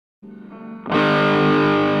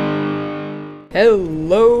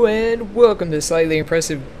Hello and welcome to Slightly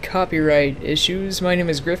Impressive Copyright Issues. My name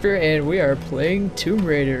is Griffer and we are playing Tomb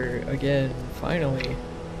Raider again, finally.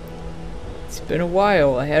 It's been a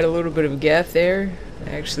while. I had a little bit of a gap there.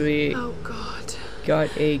 I actually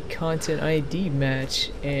got a content ID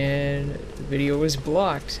match and the video was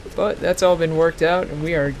blocked. But that's all been worked out and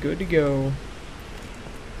we are good to go.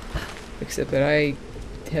 Except that I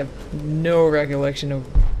have no recollection of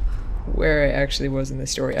where I actually was in the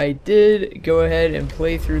story. I did go ahead and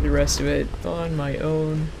play through the rest of it on my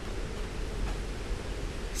own.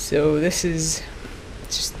 So this is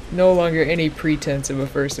just no longer any pretense of a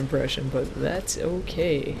first impression, but that's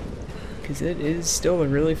okay. Because it is still a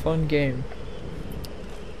really fun game.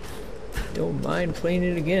 Don't mind playing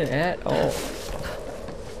it again at all.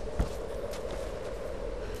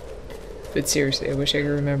 But seriously, I wish I could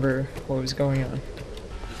remember what was going on.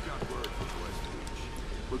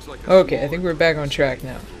 Okay, I think we're back on track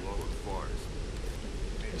now.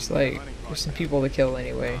 There's some people to kill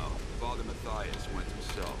anyway.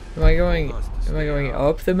 Am I going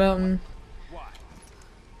up the mountain?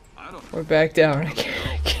 Or back down? I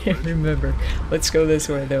can't remember. Let's go this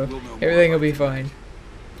way though. Everything will be fine.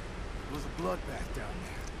 There's a bloodbath down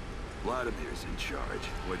there. Vladimir's in charge.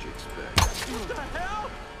 What'd you expect? What the hell?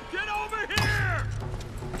 Get over here!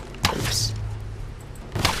 Oops.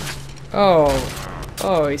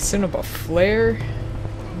 Oh, he sent up a flare?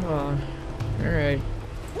 Come on. Alright.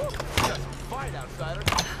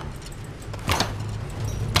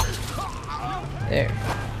 There.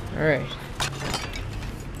 Alright.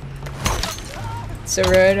 It's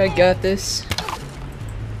alright, I got this.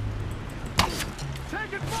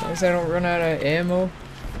 As long as I don't run out of ammo.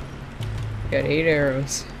 Got 8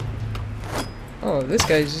 arrows. Oh, this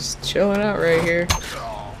guy's just chilling out right here.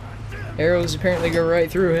 Arrows apparently go right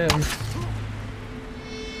through him.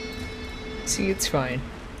 See, it's fine.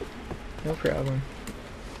 No problem.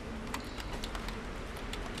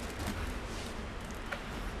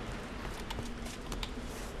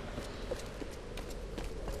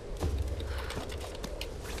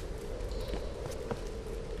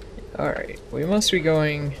 Alright, we must be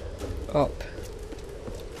going up.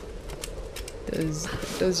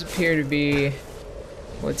 Does appear to be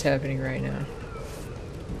what's happening right now.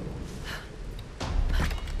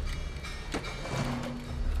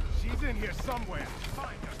 Somewhere.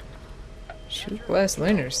 Shoot glass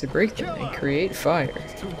lanterns to break them and create fire.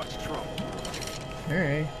 Too much trouble.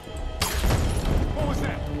 Alright. What was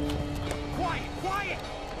that? Quiet, quiet!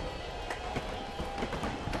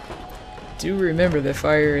 Do remember that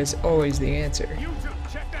fire is always the answer. You two,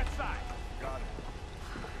 check that side. Got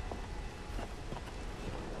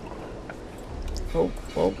it.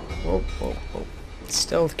 Whoa.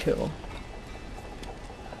 Stealth kill.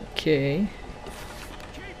 Okay.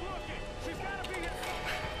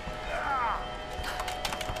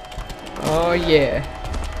 Oh yeah.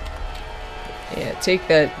 Yeah, take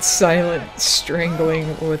that silent strangling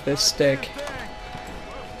with a stick.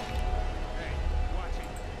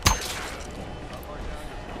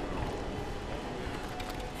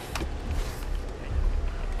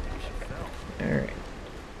 Alright.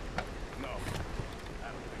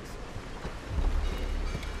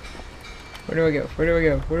 Where do I go? Where do I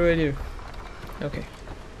go? What do I do? Okay.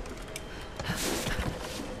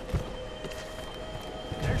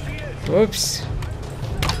 Whoops.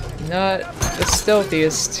 Not the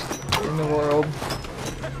stealthiest in the world.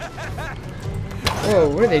 Whoa,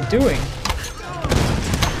 what are they doing?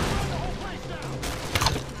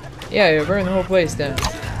 Yeah, you burned the whole place down.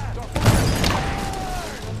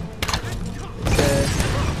 It's a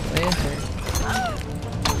lantern.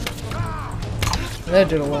 That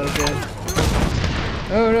did a lot of good.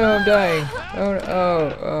 Oh no, I'm dying.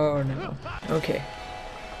 Oh no. Okay.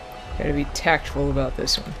 Gotta be tactful about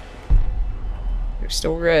this one. They're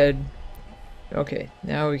still red. Okay,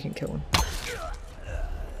 now we can kill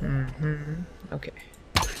him. Okay.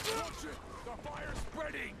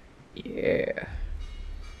 Yeah.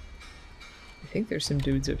 I think there's some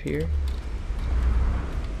dudes up here.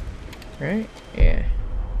 Right? Yeah.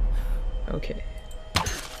 Okay.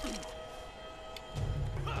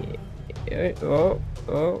 Yeah. Oh,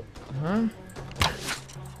 huh?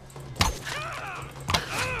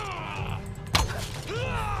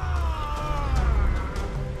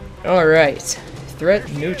 Alright.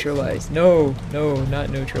 Threat neutralized. No,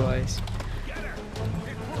 not neutralized.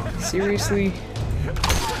 Seriously?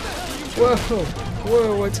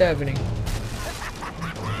 Whoa, what's happening?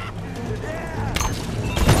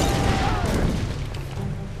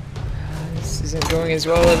 This isn't going as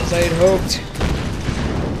well as I had hoped.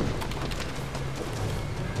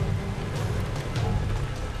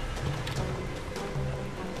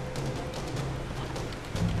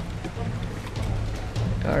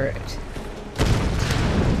 Alright.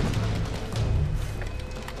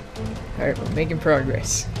 Alright, we're making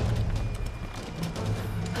progress.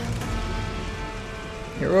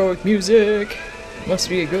 Heroic music! Must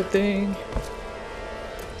be a good thing.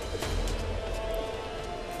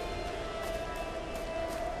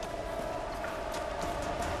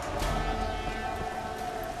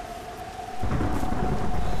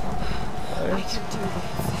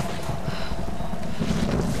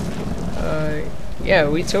 Yeah,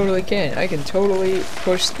 we totally can. I can totally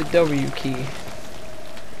push the W key.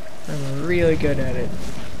 I'm really good at it.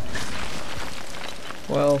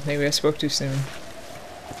 Well, maybe I spoke too soon.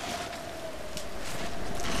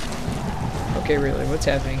 Okay, really, what's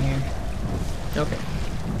happening here? Okay.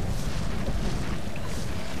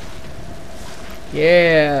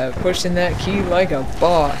 Yeah, pushing that key like a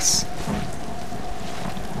boss.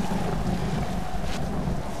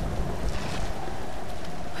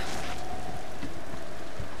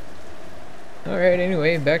 Alright,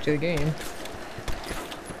 anyway, back to the game.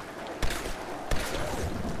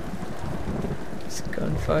 It's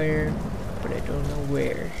gunfire, but I don't know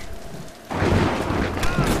where.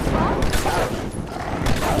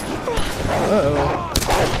 Uh-oh.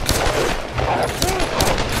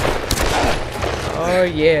 Oh,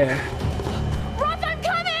 yeah. Roth, I'm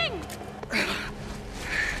coming!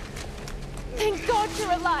 Thank God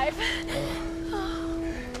you're alive.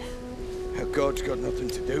 God's got nothing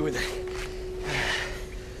to do with it.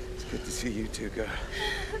 It's good to see you two, girl.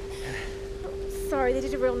 Sorry, they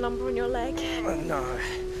did a real number on your leg. No,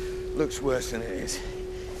 looks worse than it is.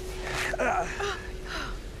 Have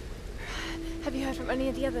you heard from any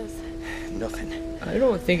of the others? Nothing. I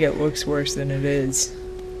don't think it looks worse than it is.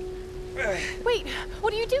 Wait,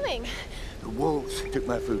 what are you doing? The wolves took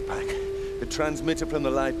my food pack. The transmitter from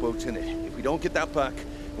the lifeboat's in it. If we don't get that back,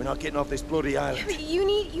 we're not getting off this bloody island. But you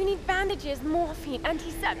need bandages, morphine,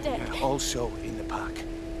 antiseptic. Also in the pack.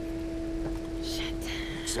 Shit.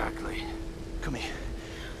 Exactly. Come here.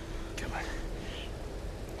 Come on.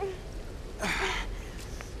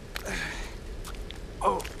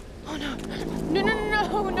 Oh. Oh no. No!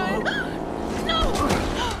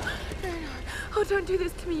 Oh, don't do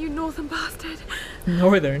this to me, you northern bastard.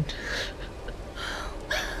 Northern.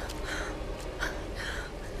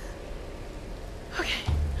 Okay.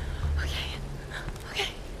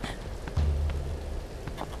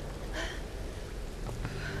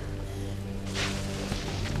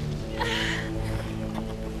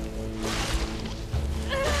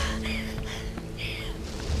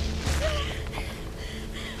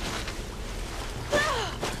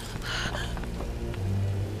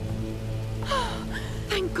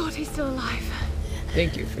 Thank God he's still alive.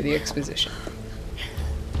 Thank you for the exposition.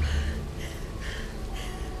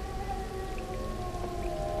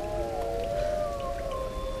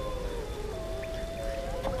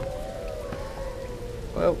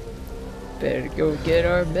 Well, better go get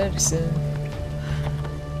our medicine.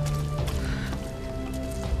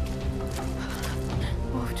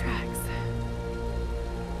 Wolf tracks.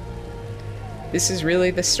 This is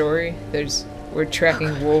really the story. We're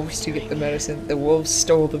tracking wolves to get the medicine. The wolves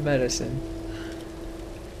stole the medicine.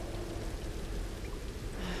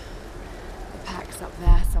 The pack's up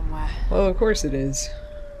there somewhere. Well, of course it is.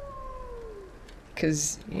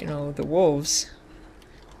 'Cause, you know, the wolves,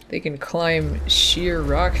 they can climb sheer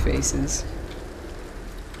rock faces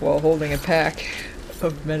while holding a pack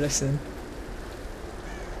of medicine.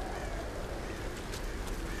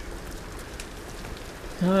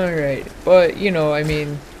 Alright, but, you know, I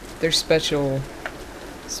mean, they're special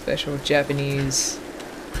Japanese,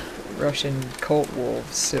 Russian cult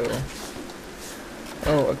wolves, so...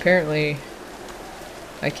 Oh, apparently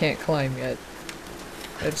I can't climb yet.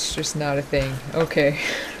 That's just not a thing. Okay.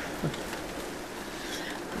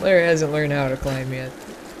 Larry hasn't learned how to climb yet.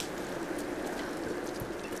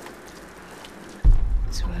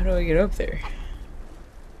 So how do I get up there?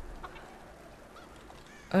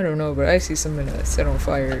 I don't know, but I see something to set on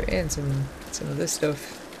fire and some of this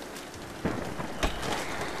stuff.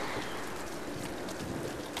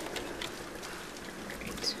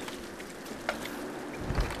 Great.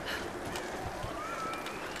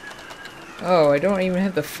 Oh, I don't even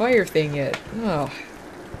have the fire thing yet. Oh,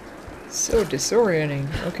 so disorienting.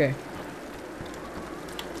 Okay.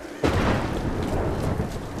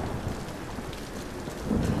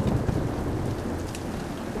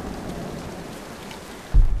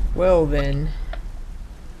 Well then,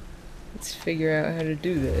 let's figure out how to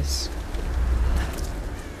do this.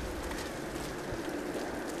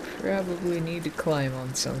 Probably need to climb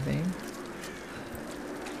on something.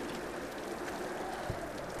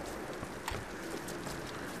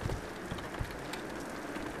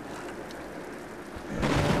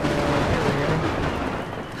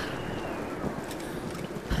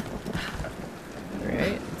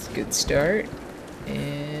 start.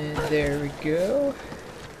 And there we go.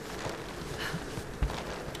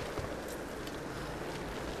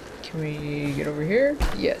 Can we get over here?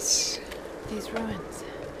 Yes. These ruins.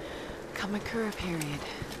 Kamakura period.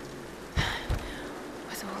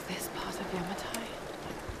 Was all this part of Yamatai?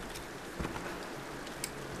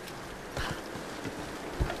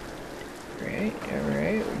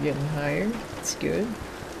 Alright, we're getting higher. That's good.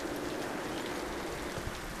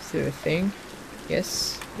 Is there a thing?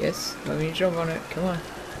 Yes, let me jump on it. Come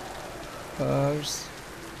on.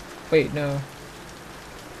 Wait, no.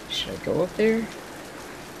 Should I go up there?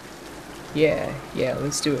 Yeah,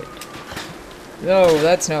 let's do it. No,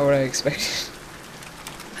 that's not what I expected.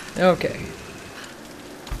 Okay.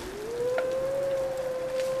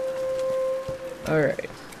 Alright.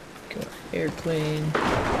 Come on, airplane.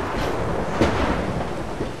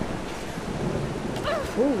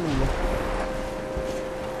 Ooh.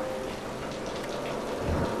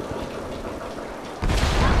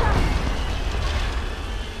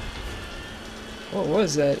 What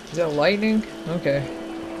was that? Is that lightning? Okay.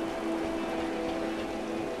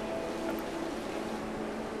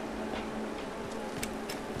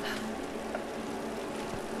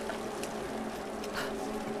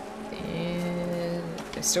 And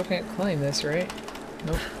I still can't climb this, right?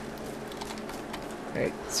 Nope.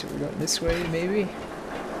 Alright, so we're going this way, maybe?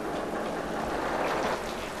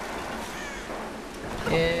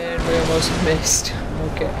 And we almost missed.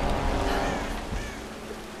 Okay.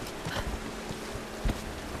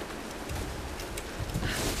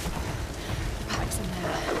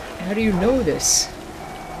 How do you know this?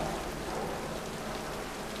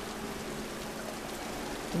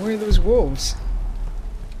 Where are those wolves?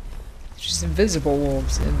 It's just invisible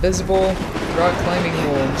wolves. Invisible rock climbing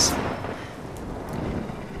wolves.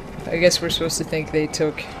 I guess we're supposed to think they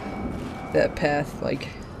took that path, like,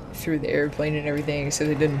 through the airplane and everything, so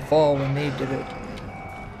they didn't fall when they did it.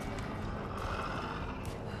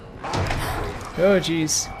 Oh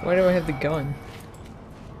jeez, why do I have the gun?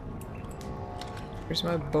 Where's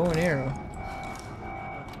my bow and arrow?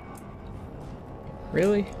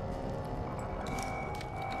 Really?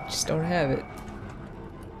 Just don't have it.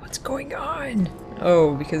 What's going on?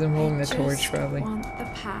 Oh, because I'm holding the torch, probably. Want the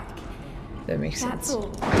pack. That makes sense. That's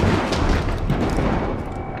all.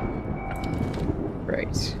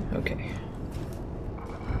 Right, okay.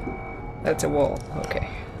 That's a wall, okay.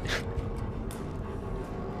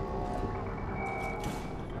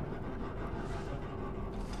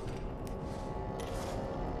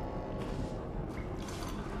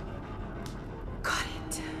 Got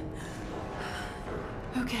it.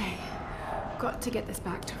 Okay. Got to get this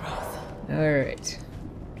back to Roth. Alright.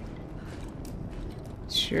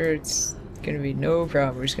 Sure, it's gonna be no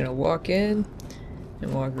problem. We're just gonna walk in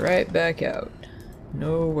and walk right back out.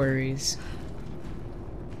 No worries.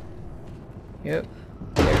 Yep.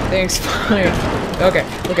 Everything's fine. Okay,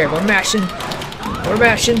 we're mashing. We're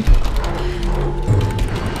mashing.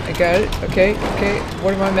 I got it. Okay.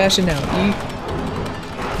 What am I mashing now? E?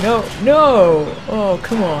 No! Oh,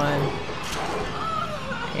 come on.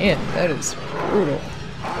 Man, that is brutal.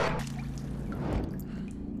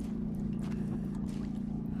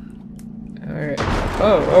 Alright.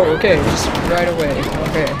 Oh, okay, just right away.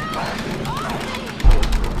 Okay.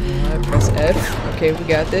 Press F. Okay, we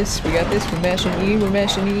got this. We're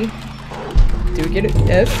mashing E. Do we get it?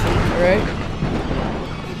 F. Alright.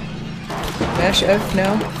 Mash F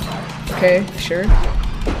now. Okay, sure.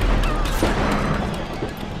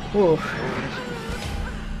 Whoa.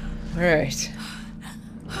 Alright.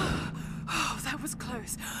 Oh, that was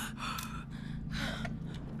close.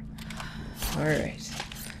 Alright.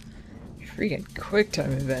 Freaking quick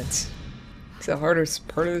time events. It's the hardest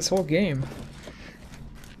part of this whole game.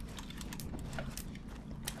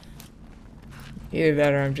 Either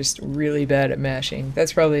that or I'm just really bad at mashing.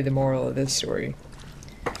 That's probably the moral of this story.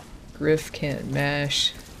 Griff can't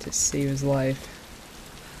mash to save his life.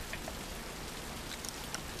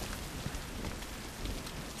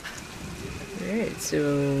 Alright,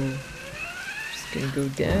 so just gonna go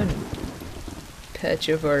down and patch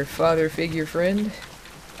up our father figure friend.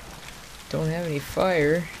 Don't have any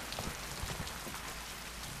fire.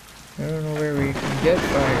 I don't know where we can get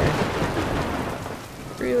fire.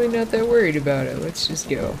 Really not that worried about it. Let's just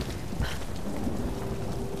go.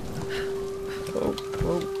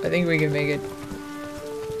 Oh, I think we can make it.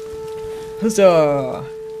 Huzzah!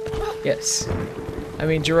 Yes. I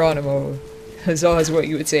mean, Geronimo. Huzzah is what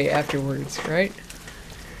you would say afterwards, right?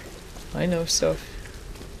 I know stuff.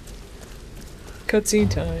 Cutscene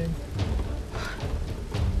time.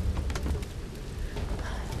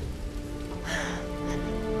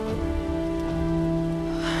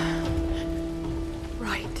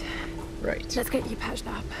 Let's get you patched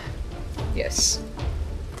up. Yes.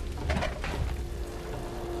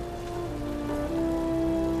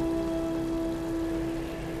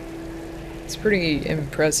 It's pretty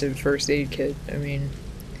impressive first aid kit. I mean,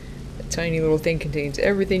 a tiny little thing contains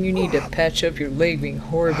everything you need to patch up your leg being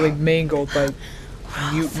horribly mangled by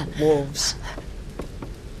mutant wolves.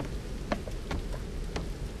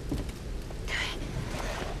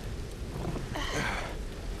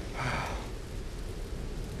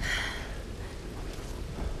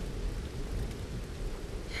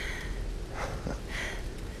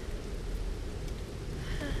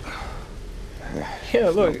 Yeah,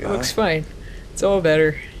 look, it looks fine. It's all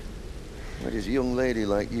better. Where does a young lady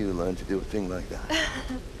like you learn to do a thing like that?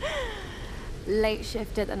 Late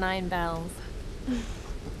shift at the 9 Bells.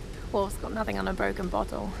 Wolf's got nothing on a broken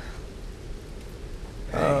bottle.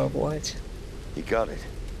 What? You got it.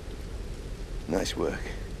 Nice work.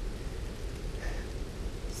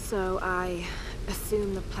 So I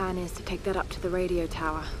assume the plan is to take that up to the radio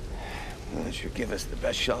tower. Well, it should give us the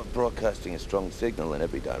best shot of broadcasting a strong signal in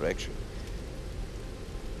every direction.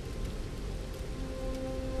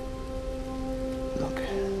 Look,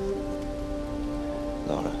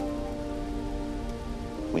 Laura,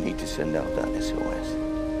 we need to send out that SOS.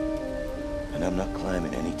 And I'm not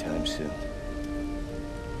climbing anytime soon.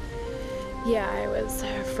 Yeah, I was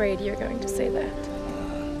afraid you were going to say that.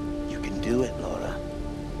 You can do it, Laura.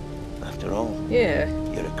 After all, Yeah.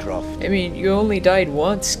 you're a Croft. I mean, you only died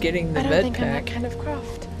once getting the I don't med think I'm that pack. kind of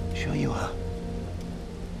Croft. Sure you are.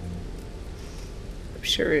 I'm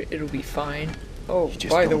sure it'll be fine. Oh, You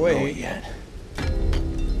just by the don't know way, it yet.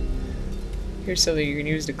 here's something you can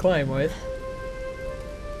use to climb with.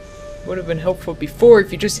 Would have been helpful before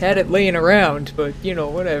if you just had it laying around, but you know,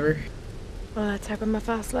 whatever. Well, let's hope I'm a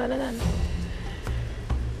fast learner then.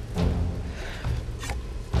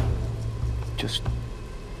 Just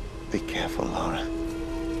be careful, Laura.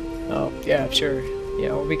 Oh, yeah, sure.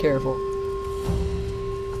 Yeah, we'll be careful.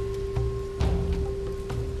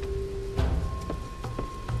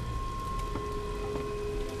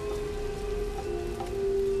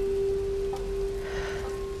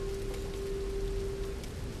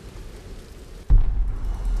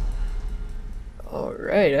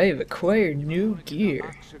 Alright, I have acquired new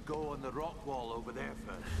gear. Should go on the rock wall over there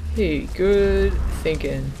first. Hey, good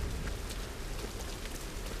thinking.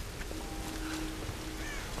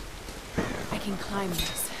 I can climb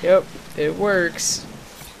this. Yep, it works.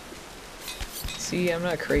 See, I'm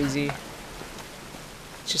not crazy.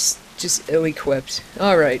 Just ill-equipped.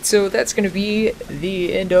 Alright, so that's gonna be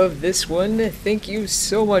the end of this one. Thank you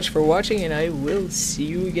so much for watching, and I will see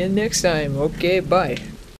you again next time. Okay, bye.